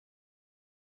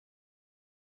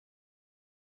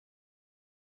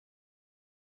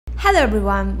Hello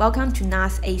everyone, welcome to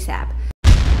NAS ASAP.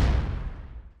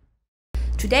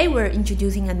 Today we're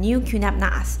introducing a new QNAP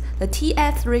NAS, the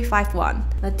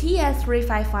TS-351. The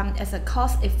TS-351 is a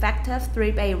cost-effective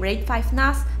 3-bay RAID 5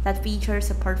 NAS that features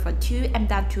support for two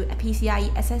M.2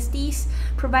 PCIe SSDs,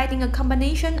 providing a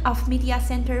combination of media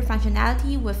center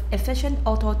functionality with efficient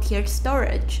auto-tiered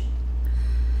storage.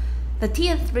 The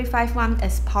TS-351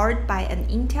 is powered by an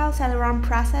Intel Celeron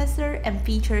processor and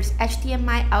features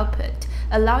HDMI output,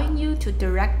 allowing you to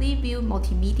directly view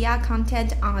multimedia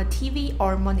content on a TV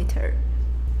or monitor.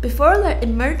 Before the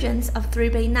emergence of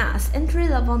 3-bay NAS,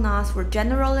 entry-level NAS were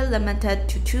generally limited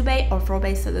to 2-bay or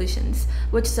 4-bay solutions,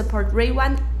 which support RAID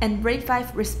 1 and RAID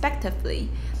 5 respectively.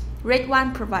 RAID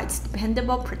 1 provides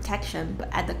dependable protection, but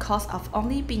at the cost of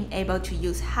only being able to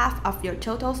use half of your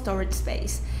total storage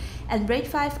space. And RAID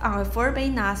 5 on a 4-bay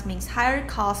NAS means higher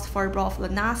cost for both the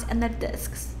NAS and the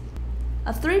disks.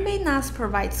 A 3-bay NAS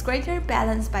provides greater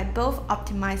balance by both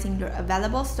optimizing your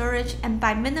available storage and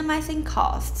by minimizing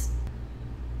costs.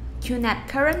 QNAP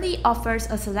currently offers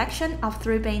a selection of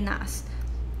 3-bay NAS.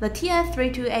 The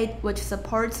TS-328, which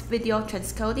supports video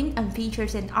transcoding and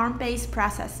features an ARM-based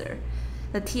processor.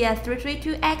 The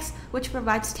TS-352X, which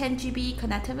provides 10 GB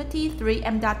connectivity, 3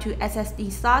 M.2 SSD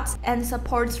slots, and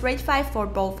supports RAID 5 for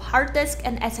both hard disk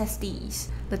and SSDs.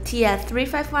 The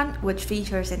TS-351, which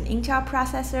features an Intel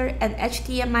processor and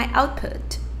HDMI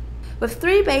output. With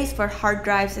 3 bays for hard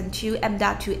drives and 2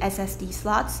 M.2 SSD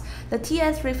slots, the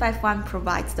TS-351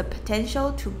 provides the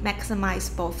potential to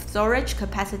maximize both storage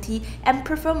capacity and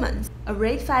performance. A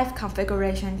RAID 5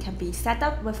 configuration can be set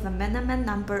up with the minimum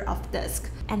number of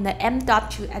disks, and the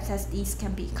M.2 SSDs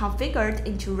can be configured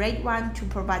into RAID 1 to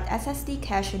provide SSD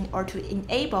caching or to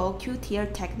enable Q-tier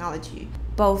technology.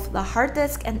 Both the hard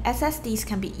disk and SSDs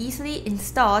can be easily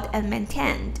installed and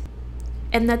maintained.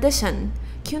 In addition,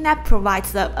 QNAP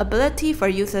provides the ability for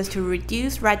users to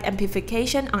reduce write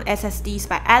amplification on SSDs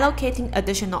by allocating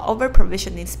additional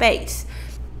over-provisioning space.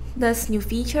 This new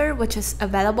feature, which is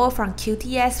available from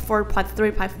QTS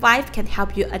 4.3.5, can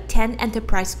help you attain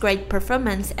enterprise-grade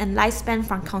performance and lifespan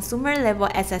from consumer-level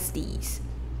SSDs.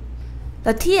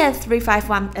 The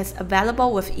TS-351 is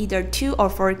available with either 2 or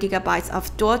 4 GB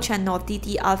of dual-channel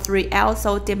DDR3L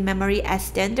SODIMM memory as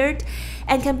standard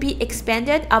and can be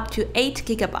expanded up to 8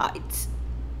 GB.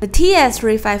 The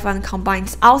TS-351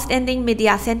 combines outstanding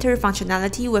media center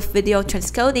functionality with video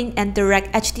transcoding and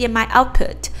direct HDMI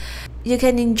output. You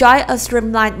can enjoy a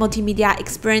streamlined multimedia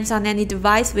experience on any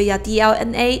device via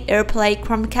DLNA, AirPlay,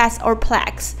 Chromecast, or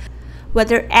Plex.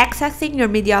 Whether accessing your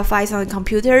media files on a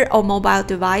computer or mobile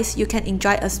device, you can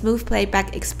enjoy a smooth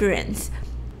playback experience.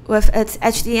 With its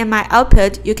HDMI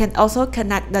output, you can also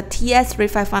connect the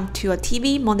TS-351 to a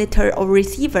TV, monitor, or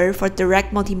receiver for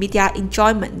direct multimedia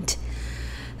enjoyment.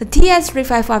 The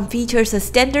TS-351 features a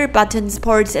standard buttons,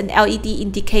 ports, and LED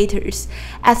indicators.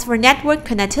 As for network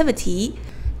connectivity,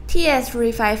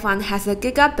 TS-351 has a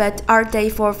gigabit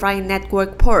RJ45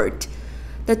 network port.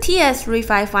 The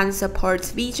TS-351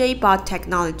 supports VJBOD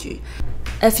technology.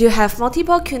 If you have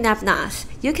multiple QNAP NAS,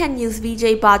 you can use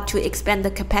VJBOD to expand the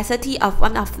capacity of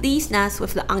one of these NAS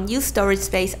with the unused storage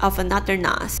space of another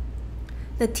NAS.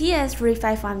 The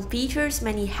TS-351 features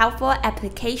many helpful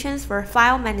applications for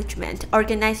file management,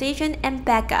 organization, and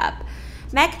backup.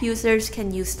 Mac users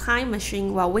can use Time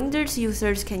Machine, while Windows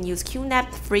users can use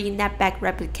QNAP Free NetBack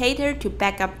Replicator to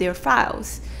back up their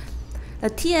files. The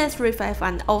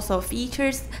TS-351 also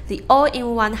features the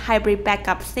all-in-one hybrid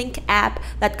backup sync app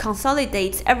that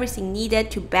consolidates everything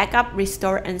needed to backup,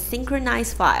 restore, and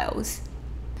synchronize files.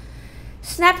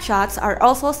 Snapshots are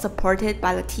also supported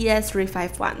by the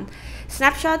TS-351.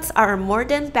 Snapshots are a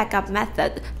modern backup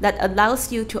method that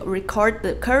allows you to record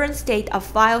the current state of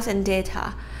files and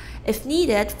data. If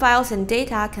needed, files and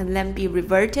data can then be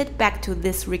reverted back to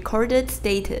this recorded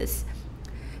status.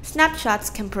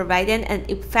 Snapshots can provide an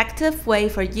effective way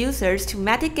for users to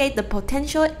mitigate the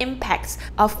potential impacts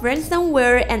of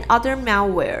ransomware and other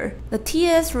malware. The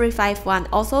TS-351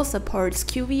 also supports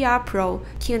QVR Pro,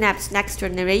 QNAP's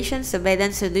next-generation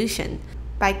surveillance solution.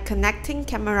 By connecting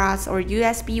cameras or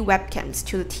USB webcams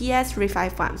to the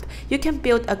TS-351, you can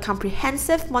build a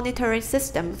comprehensive monitoring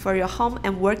system for your home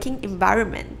and working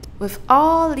environment. With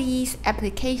all these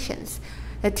applications,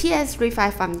 the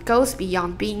TS-351 goes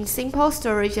beyond being simple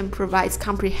storage and provides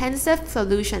comprehensive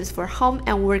solutions for home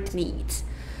and work needs.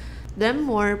 Learn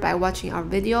more by watching our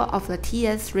video of the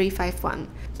TS-351.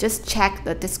 Just check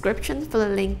the description for the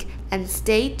link and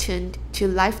stay tuned to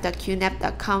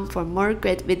live.qnap.com for more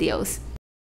great videos.